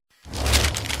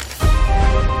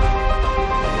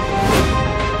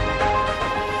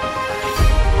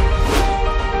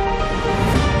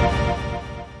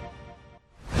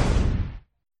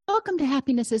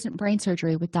Happiness Isn't Brain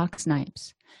Surgery with Doc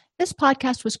Snipes. This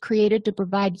podcast was created to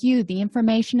provide you the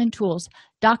information and tools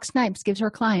Doc Snipes gives her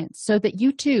clients so that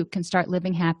you too can start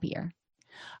living happier.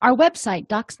 Our website,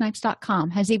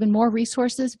 DocSnipes.com, has even more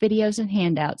resources, videos, and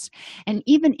handouts, and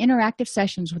even interactive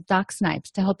sessions with Doc Snipes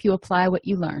to help you apply what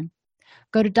you learn.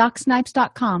 Go to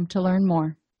DocSnipes.com to learn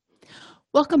more.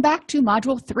 Welcome back to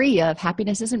Module 3 of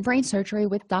Happiness Isn't Brain Surgery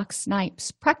with Doc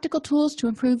Snipes, practical tools to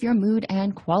improve your mood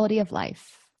and quality of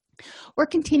life. We're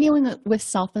continuing with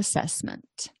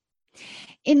self-assessment.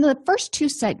 In the first two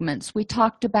segments, we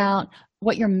talked about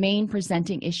what your main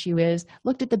presenting issue is,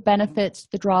 looked at the benefits,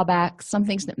 the drawbacks, some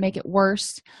things that make it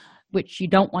worse, which you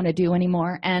don't want to do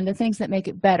anymore, and the things that make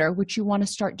it better, which you want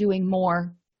to start doing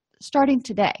more starting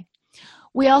today.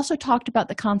 We also talked about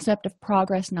the concept of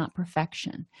progress, not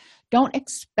perfection. Don't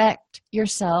expect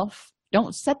yourself,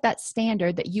 don't set that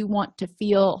standard that you want to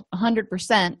feel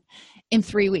 100% in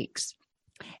 3 weeks.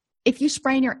 If you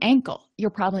sprain your ankle,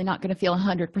 you're probably not going to feel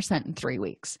 100% in 3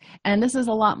 weeks. And this is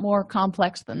a lot more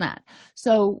complex than that.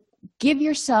 So give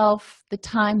yourself the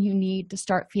time you need to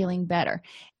start feeling better.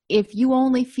 If you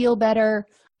only feel better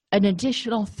an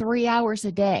additional 3 hours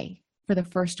a day for the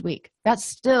first week, that's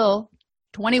still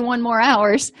 21 more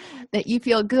hours that you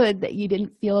feel good that you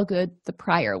didn't feel good the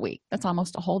prior week. That's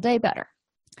almost a whole day better.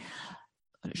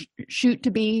 Shoot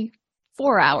to be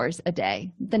 4 hours a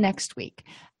day the next week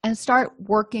and start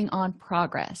working on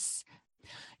progress.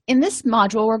 In this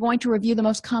module, we're going to review the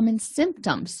most common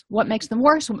symptoms, what makes them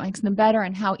worse, what makes them better,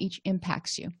 and how each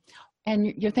impacts you. And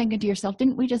you're thinking to yourself,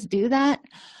 didn't we just do that?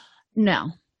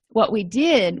 No. What we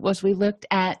did was we looked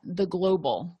at the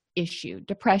global issue: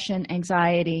 depression,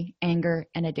 anxiety, anger,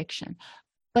 and addiction.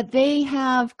 But they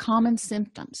have common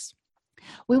symptoms.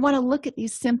 We want to look at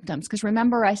these symptoms because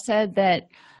remember I said that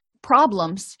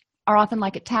problems are often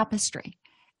like a tapestry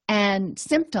and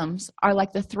symptoms are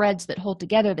like the threads that hold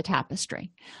together the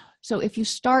tapestry. So if you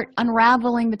start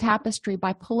unraveling the tapestry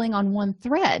by pulling on one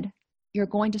thread, you're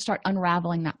going to start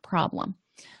unraveling that problem.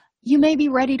 You may be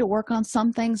ready to work on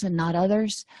some things and not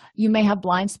others. You may have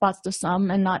blind spots to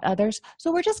some and not others.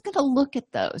 So we're just going to look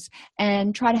at those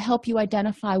and try to help you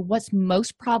identify what's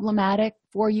most problematic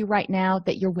for you right now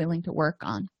that you're willing to work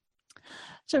on.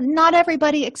 So not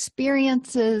everybody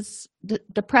experiences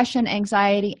depression,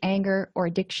 anxiety, anger, or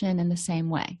addiction in the same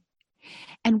way.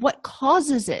 And what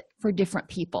causes it for different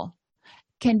people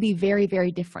can be very,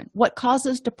 very different. What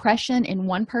causes depression in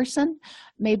one person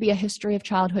may be a history of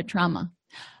childhood trauma.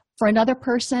 For another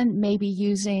person, maybe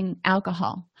using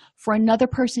alcohol. For another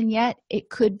person yet, it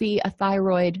could be a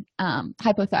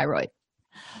hypothyroid.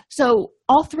 So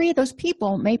all three of those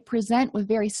people may present with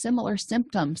very similar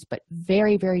symptoms, but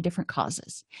very, very different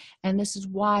causes. And this is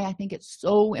why I think it's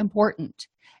so important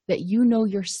that you know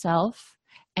yourself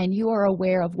and you are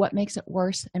aware of what makes it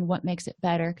worse and what makes it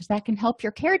better, because that can help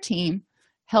your care team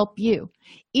help you.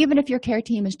 Even if your care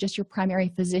team is just your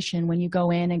primary physician, when you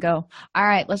go in and go, all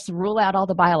right, let's rule out all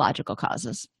the biological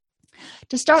causes.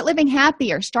 To start living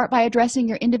happier, start by addressing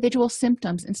your individual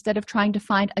symptoms instead of trying to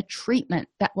find a treatment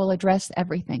that will address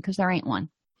everything, because there ain't one.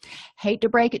 Hate to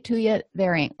break it to you,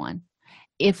 there ain't one.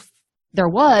 If there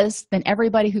was, then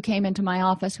everybody who came into my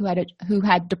office who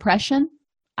had depression,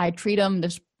 I'd treat them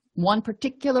this one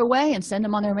particular way and send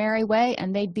them on their merry way,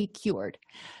 and they'd be cured.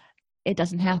 It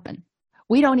doesn't happen.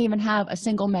 We don't even have a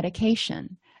single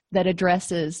medication that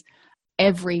addresses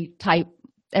every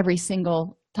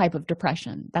single type of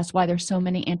depression. That's why there's so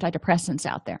many antidepressants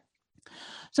out there.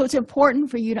 So it's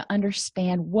important for you to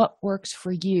understand what works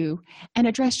for you and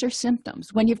address your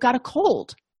symptoms. When you've got a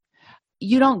cold,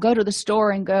 you don't go to the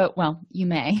store and go, well, you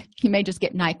may just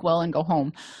get NyQuil and go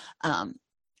home.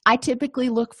 I typically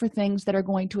look for things that are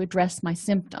going to address my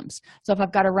symptoms. So if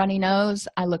I've got a runny nose,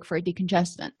 I look for a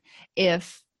decongestant.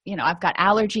 If I've got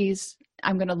allergies,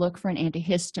 I'm going to look for an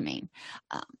antihistamine.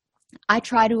 I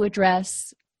try to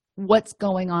address what's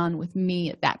going on with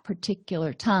me at that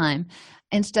particular time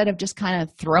instead of just kind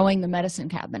of throwing the medicine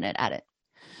cabinet at it.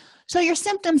 So your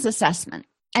symptoms assessment,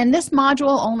 and this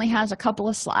module only has a couple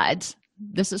of slides.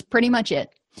 This is pretty much it.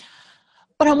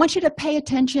 But I want you to pay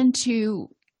attention to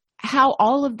how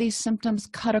all of these symptoms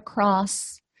cut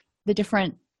across the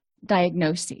different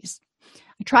diagnoses.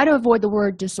 I try to avoid the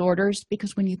word disorders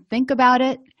because when you think about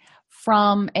it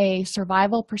from a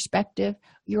survival perspective,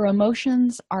 your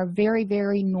emotions are very,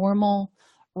 very normal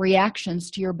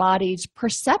reactions to your body's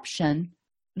perception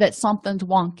that something's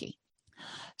wonky.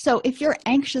 So if you're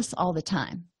anxious all the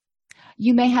time,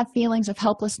 you may have feelings of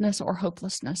helplessness or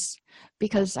hopelessness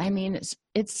because,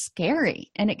 it's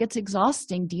scary and it gets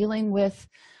exhausting dealing with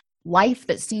life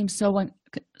that seems so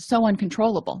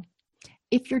uncontrollable.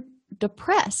 If you're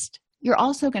depressed, you're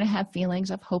also going to have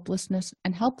feelings of hopelessness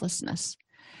and helplessness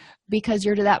because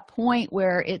you're to that point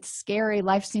where it's scary,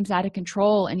 life seems out of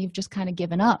control, and you've just kind of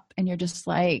given up, and you're just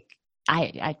like,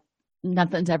 I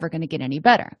nothing's ever going to get any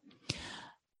better.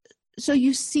 So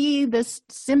you see this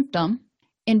symptom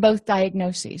in both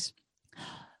diagnoses.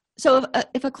 So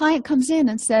if a client comes in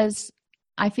and says,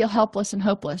 I feel helpless and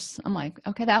hopeless, I'm like,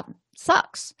 okay, that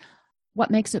sucks.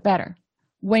 What makes it better?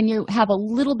 When you have a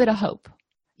little bit of hope.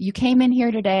 You came in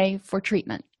here today for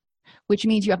treatment, which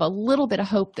means you have a little bit of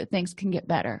hope that things can get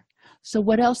better. So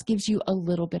what else gives you a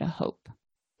little bit of hope?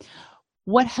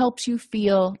 What helps you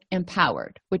feel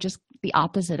empowered, which is the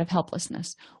opposite of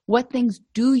helplessness? What things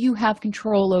do you have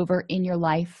control over in your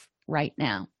life right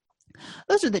now?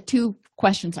 Those are the two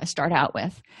questions I start out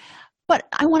with. But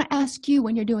I want to ask you,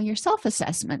 when you're doing your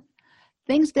self-assessment,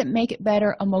 things that make it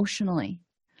better emotionally.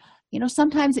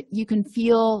 Sometimes you can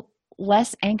feel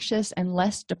less anxious and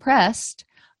less depressed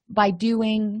by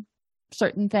doing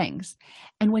certain things.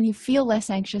 And when you feel less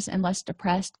anxious and less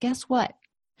depressed, guess what?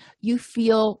 You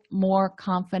feel more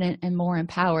confident and more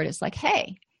empowered. It's like,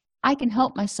 hey, I can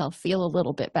help myself feel a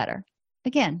little bit better.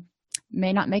 Again,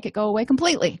 may not make it go away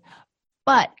completely,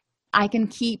 but I can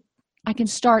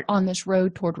start on this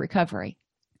road toward recovery.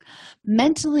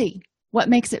 Mentally, what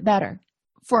makes it better?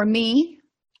 For me,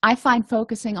 I find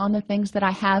focusing on the things that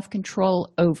I have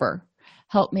control over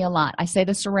help me a lot. I say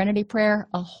the serenity prayer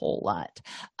a whole lot.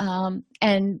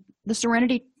 And the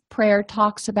serenity prayer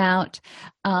talks about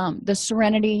the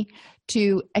serenity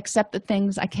to accept the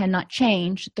things I cannot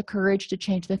change, the courage to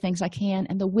change the things I can,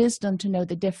 and the wisdom to know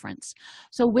the difference.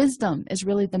 So wisdom is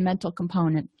really the mental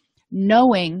component,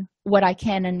 knowing what I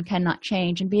can and cannot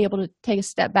change, and be able to take a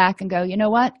step back and go, you know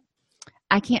what?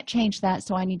 I can't change that,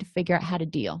 so I need to figure out how to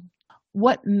deal.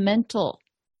 What mental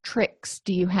tricks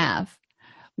do you have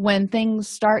when things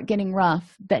start getting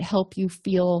rough that help you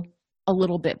feel a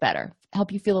little bit better,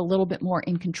 help you feel a little bit more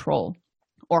in control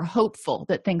or hopeful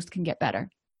that things can get better?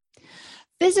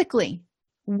 Physically,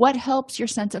 what helps your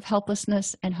sense of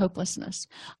helplessness and hopelessness?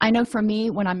 I know for me,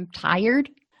 when I'm tired,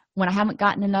 when I haven't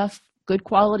gotten enough good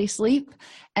quality sleep,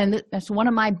 and that's one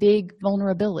of my big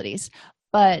vulnerabilities,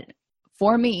 but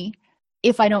for me,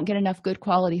 if I don't get enough good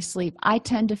quality sleep, I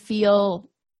tend to feel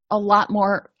a lot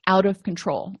more out of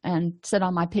control and sit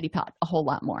on my pity pot a whole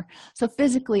lot more. So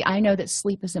physically, I know that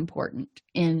sleep is important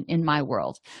in my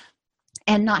world,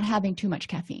 and not having too much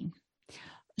caffeine.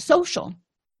 Social,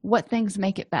 what things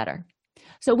make it better?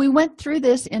 So we went through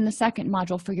this in the second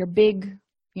module for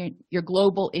your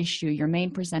global issue, your main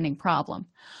presenting problem.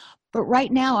 But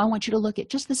right now, I want you to look at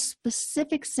just the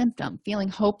specific symptom, feeling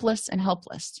hopeless and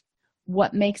helpless.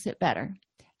 What makes it better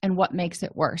and what makes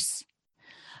it worse?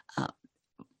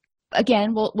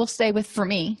 Again, we'll stay with, for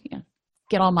me,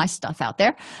 get all my stuff out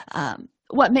there.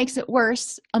 What makes it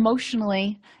worse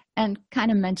emotionally and kind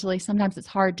of mentally? Sometimes it's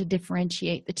hard to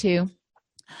differentiate the two.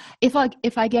 If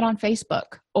I get on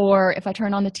Facebook, or if I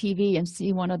turn on the TV and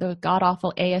see one of the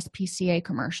god-awful ASPCA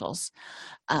commercials,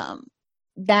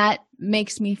 that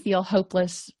makes me feel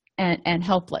hopeless and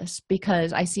helpless,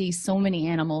 because I see so many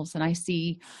animals, and I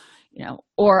see,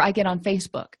 or I get on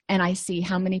Facebook and I see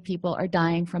how many people are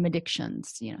dying from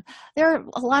addictions. There are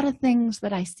a lot of things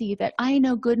that I see that I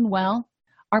know good and well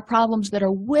are problems that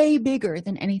are way bigger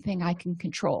than anything I can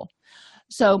control.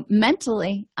 So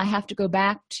mentally, I have to go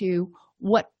back to,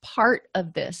 what part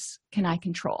of this can I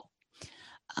control?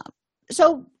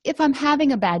 So if I'm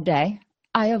having a bad day,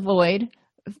 I avoid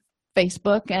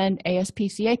Facebook and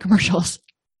ASPCA commercials.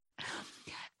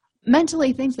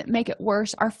 Mentally, things that make it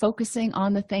worse are focusing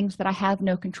on the things that I have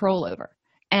no control over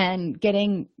and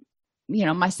getting,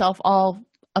 myself all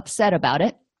upset about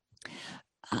it,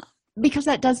 because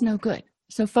that does no good.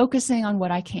 So focusing on what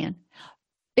I can.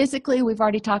 Physically, we've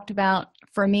already talked about,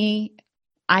 for me,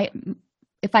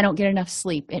 if I don't get enough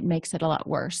sleep, it makes it a lot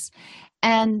worse.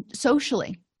 And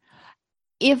socially,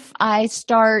 if I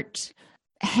start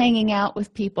hanging out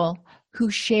with people who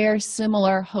share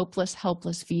similar hopeless,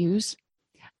 helpless views,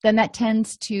 then that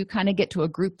tends to kind of get to a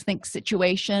groupthink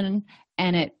situation,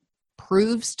 and it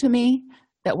proves to me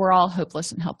that we're all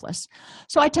hopeless and helpless.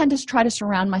 So I tend to try to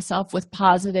surround myself with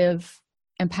positive,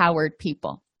 empowered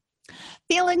people.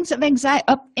 Feelings of anxiety,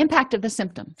 impact of the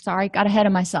symptom. Sorry, got ahead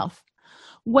of myself.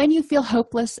 When you feel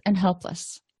hopeless and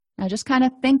helpless, now just kind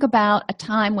of think about a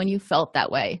time when you felt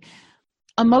that way.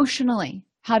 Emotionally,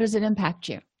 how does it impact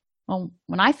you? Well,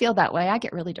 when I feel that way, I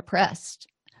get really depressed.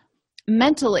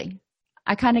 Mentally,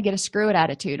 I kind of get a screw it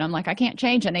attitude. I'm like, I can't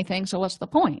change anything, so what's the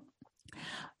point?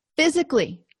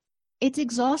 Physically, it's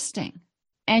exhausting,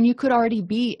 and you could already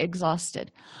be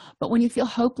exhausted. But when you feel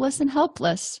hopeless and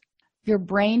helpless, your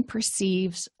brain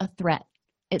perceives a threat.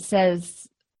 It says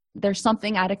there's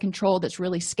something out of control that's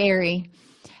really scary,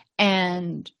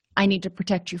 and I need to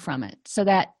protect you from it. So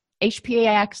that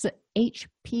HPA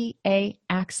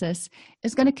axis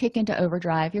is going to kick into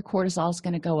overdrive. Your cortisol is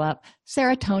going to go up,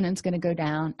 serotonin is going to go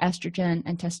down, estrogen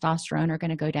and testosterone are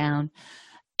going to go down,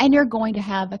 and you're going to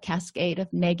have a cascade of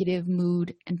negative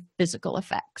mood and physical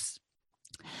effects.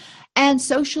 And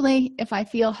socially, if I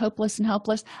feel hopeless and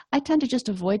helpless, I tend to just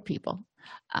avoid people.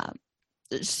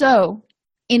 So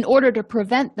in order to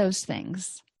prevent those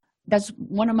things, that's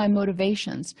one of my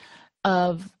motivations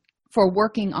for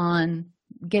working on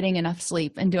getting enough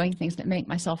sleep and doing things that make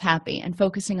myself happy and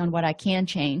focusing on what I can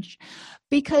change,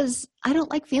 because I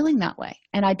don't like feeling that way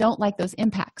and I don't like those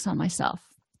impacts on myself.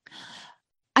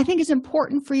 I think it's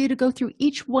important for you to go through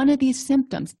each one of these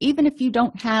symptoms, even if you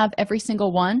don't have every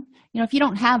single one. If you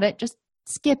don't have it, just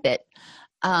skip it.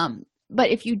 But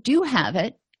if you do have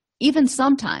it, even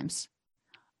sometimes,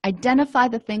 identify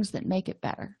the things that make it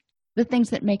better, the things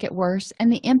that make it worse,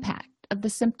 and the impact of the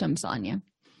symptoms on you.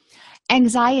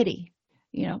 Anxiety,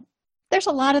 there's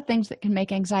a lot of things that can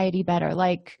make anxiety better,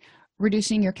 like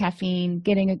reducing your caffeine,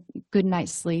 getting a good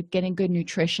night's sleep, getting good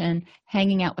nutrition,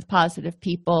 hanging out with positive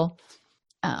people,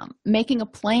 making a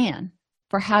plan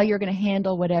for how you're going to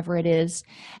handle whatever it is.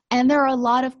 And there are a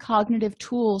lot of cognitive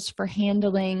tools for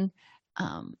handling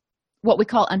what we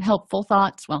call unhelpful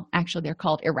thoughts. Well, actually, they're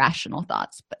called irrational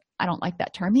thoughts, but I don't like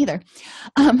that term either.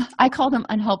 I call them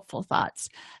unhelpful thoughts.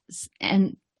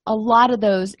 And a lot of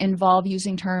those involve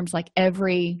using terms like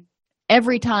every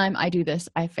time I do this,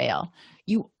 I fail.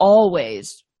 You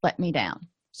always let me down.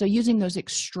 So using those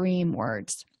extreme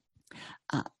words.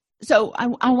 So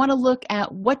I want to look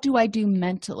at, what do I do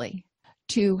mentally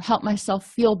to help myself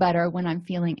feel better when I'm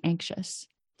feeling anxious?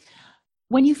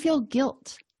 When you feel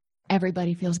guilt,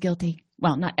 everybody feels guilty.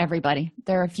 Well, not everybody.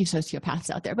 There are a few sociopaths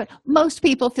out there, but most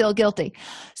people feel guilty.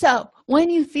 So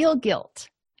when you feel guilt,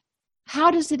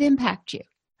 how does it impact you?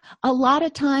 A lot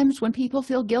of times when people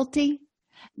feel guilty,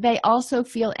 they also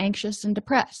feel anxious and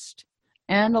depressed,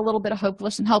 and a little bit of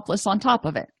hopeless and helpless on top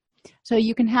of it. So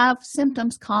you can have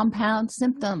symptoms, compound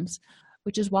symptoms,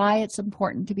 which is why it's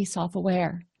important to be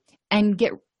self-aware and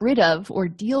get rid of or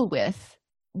deal with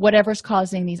whatever's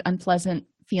causing these unpleasant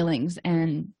feelings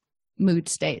and mood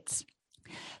states.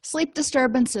 Sleep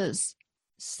disturbances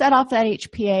set off that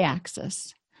HPA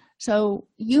axis. So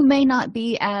you may not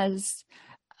be as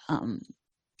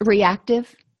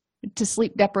reactive to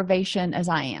sleep deprivation as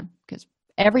I am, because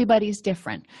everybody's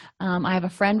different. I have a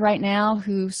friend right now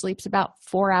who sleeps about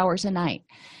 4 hours a night.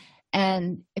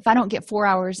 And if I don't get 4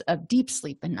 hours of deep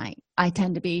sleep a night, I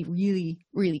tend to be really,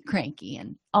 really cranky.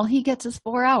 And all he gets is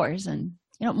 4 hours, and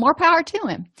more power to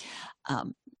him.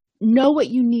 Know what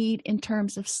you need in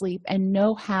terms of sleep and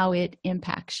know how it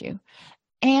impacts you,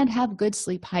 and have good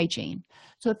sleep hygiene.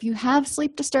 So if you have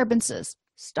sleep disturbances,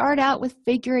 start out with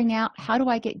figuring out, how do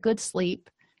I get good sleep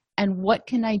and what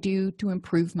can I do to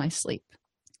improve my sleep?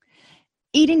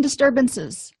 Eating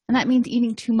disturbances, and that means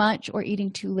eating too much or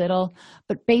eating too little,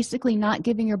 but basically not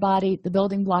giving your body the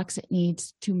building blocks it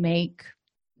needs to make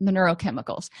the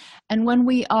neurochemicals. And when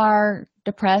we are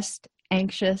depressed,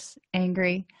 anxious,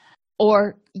 angry,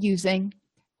 or using,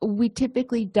 we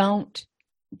typically don't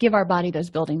give our body those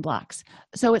building blocks.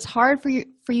 So it's hard for you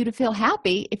to feel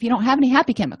happy if you don't have any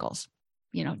happy chemicals.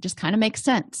 Just kind of makes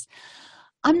sense.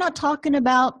 I'm not talking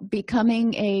about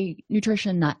becoming a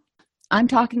nutrition nut. I'm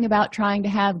talking about trying to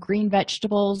have green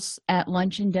vegetables at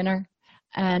lunch and dinner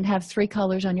and have 3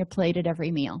 colors on your plate at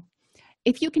every meal.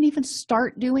 If you can even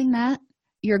start doing that,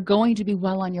 you're going to be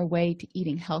well on your way to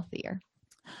eating healthier.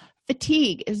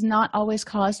 Fatigue is not always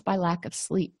caused by lack of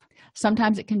sleep.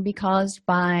 Sometimes it can be caused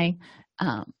by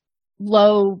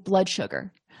low blood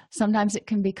sugar. Sometimes it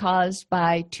can be caused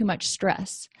by too much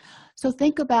stress. So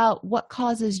think about what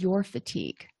causes your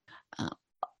fatigue.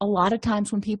 A lot of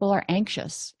times when people are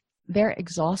anxious, they're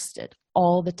exhausted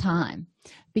all the time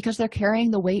because they're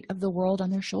carrying the weight of the world on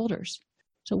their shoulders.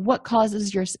 So what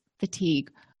causes your fatigue?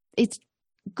 It's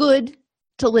good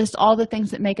to list all the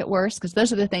things that make it worse, because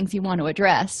those are the things you want to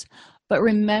address. But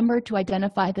remember to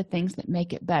identify the things that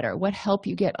make it better, what help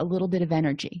you get a little bit of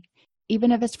energy,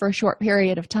 even if it's for a short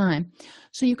period of time,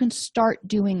 so you can start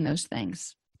doing those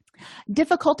things.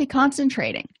 Difficulty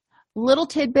concentrating. Little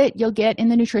tidbit you'll get in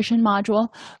the nutrition module,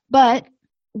 but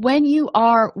when you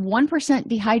are 1%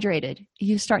 dehydrated,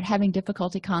 you start having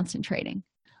difficulty concentrating.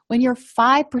 When you're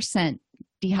 5%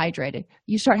 dehydrated,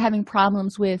 you start having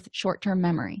problems with short-term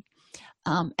memory.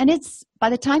 And it's, by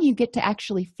the time you get to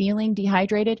actually feeling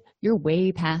dehydrated, you're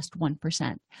way past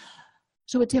 1%.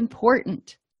 So it's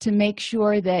important to make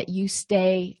sure that you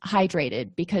stay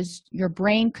hydrated, because your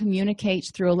brain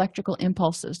communicates through electrical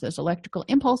impulses. Those electrical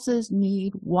impulses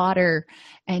need water,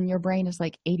 and your brain is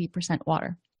like 80%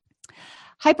 water.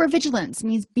 Hypervigilance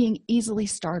means being easily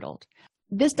startled.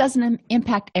 This doesn't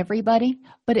impact everybody,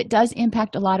 but it does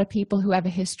impact a lot of people who have a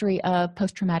history of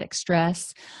post-traumatic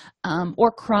stress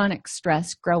or chronic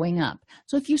stress growing up.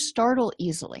 So if you startle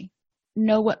easily,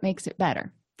 know what makes it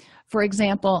better. For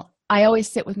example, I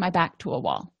always sit with my back to a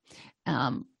wall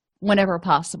whenever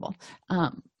possible.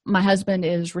 My husband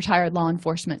is retired law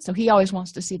enforcement, so he always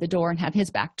wants to see the door and have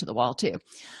his back to the wall too.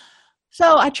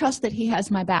 So I trust that he has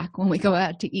my back when we go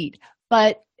out to eat.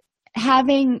 But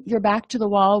having your back to the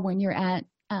wall when you're at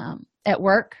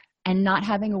work and not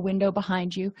having a window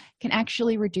behind you can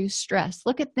actually reduce stress.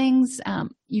 Look at things,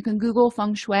 you can Google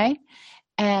feng shui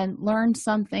and learn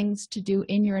some things to do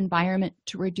in your environment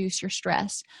to reduce your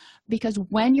stress, because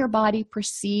when your body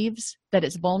perceives that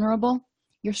it's vulnerable,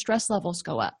 your stress levels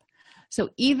go up. So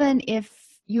even if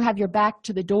you have your back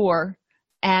to the door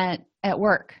at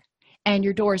work and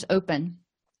your door is open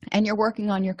and you're working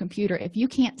on your computer, if you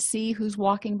can't see who's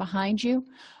walking behind you,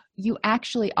 you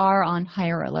actually are on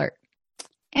higher alert.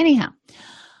 Anyhow,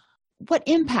 what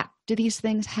impact do these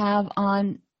things have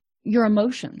on your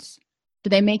emotions? Do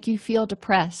they make you feel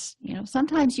depressed?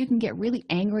 Sometimes you can get really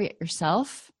angry at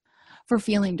yourself for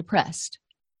feeling depressed.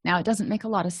 Now, it doesn't make a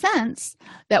lot of sense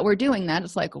that we're doing that.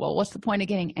 It's like, well, what's the point of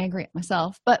getting angry at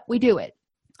myself? But we do it.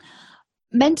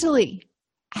 Mentally,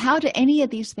 how do any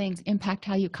of these things impact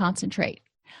how you concentrate?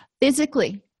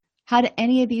 Physically, how do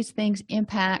any of these things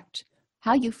impact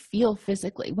how you feel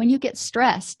physically? When you get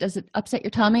stressed, does it upset your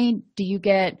tummy? Do you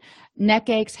get neck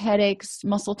aches, headaches,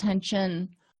 muscle tension?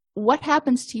 What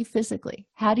happens to you physically?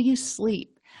 How do you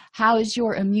sleep? How is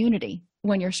your immunity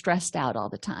when you're stressed out all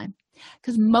the time?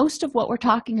 Because most of what we're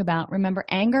talking about, remember,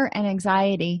 anger and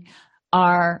anxiety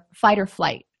are fight or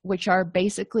flight, which are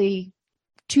basically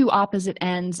two opposite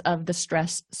ends of the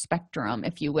stress spectrum,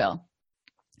 if you will.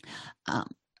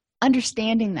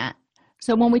 Understanding that.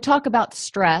 So when we talk about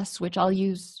stress, which I'll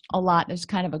use a lot as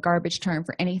kind of a garbage term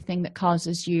for anything that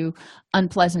causes you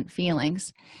unpleasant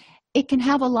feelings, it can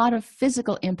have a lot of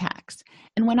physical impacts.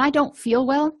 And when I don't feel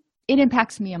well, it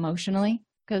impacts me emotionally,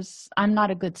 because I'm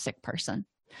not a good sick person.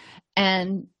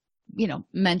 And,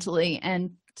 mentally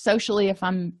and socially, if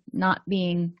I'm not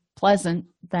being pleasant,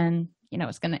 then,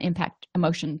 it's going to impact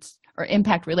emotions or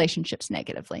impact relationships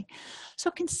negatively.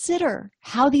 So consider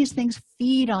how these things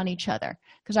feed on each other,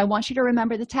 because I want you to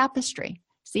remember the tapestry.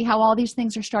 See how all these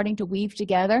things are starting to weave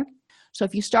together? So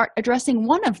if you start addressing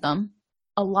one of them,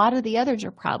 a lot of the others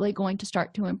are probably going to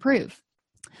start to improve.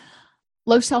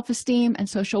 Low self-esteem and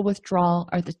social withdrawal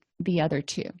are the other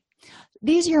two.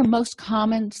 These are your most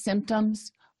common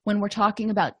symptoms when we're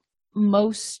talking about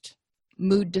most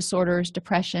mood disorders,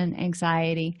 depression,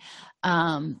 anxiety,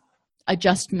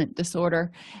 adjustment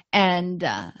disorder, and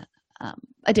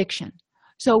addiction.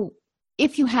 So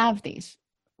if you have these,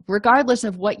 regardless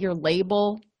of what your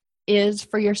label is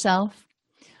for yourself,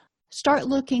 start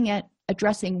looking at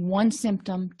addressing one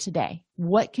symptom today.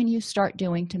 What can you start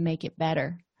doing to make it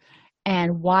better?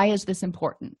 And why is this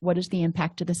important? What is the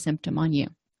impact of the symptom on you?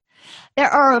 There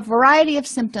are a variety of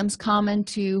symptoms common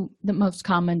to the most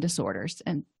common disorders,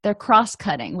 and they're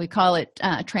cross-cutting. We call it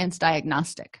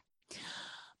transdiagnostic.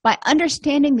 By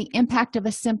understanding the impact of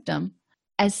a symptom,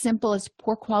 as simple as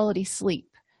poor quality sleep,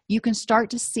 you can start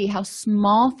to see how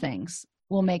small things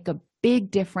will make a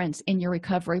big difference in your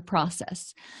recovery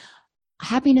process.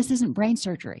 Happiness isn't brain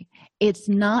surgery. It's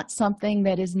not something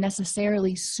that is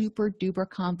necessarily super duper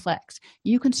complex.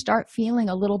 You can start feeling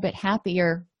a little bit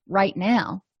happier right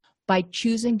now by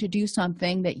choosing to do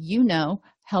something that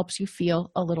helps you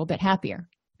feel a little bit happier.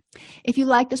 If you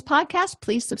like this podcast,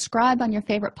 please subscribe on your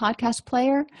favorite podcast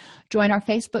player, join our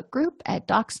Facebook group at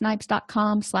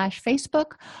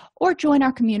docsnipes.com/Facebook, or join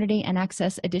our community and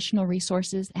access additional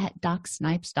resources at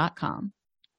docsnipes.com.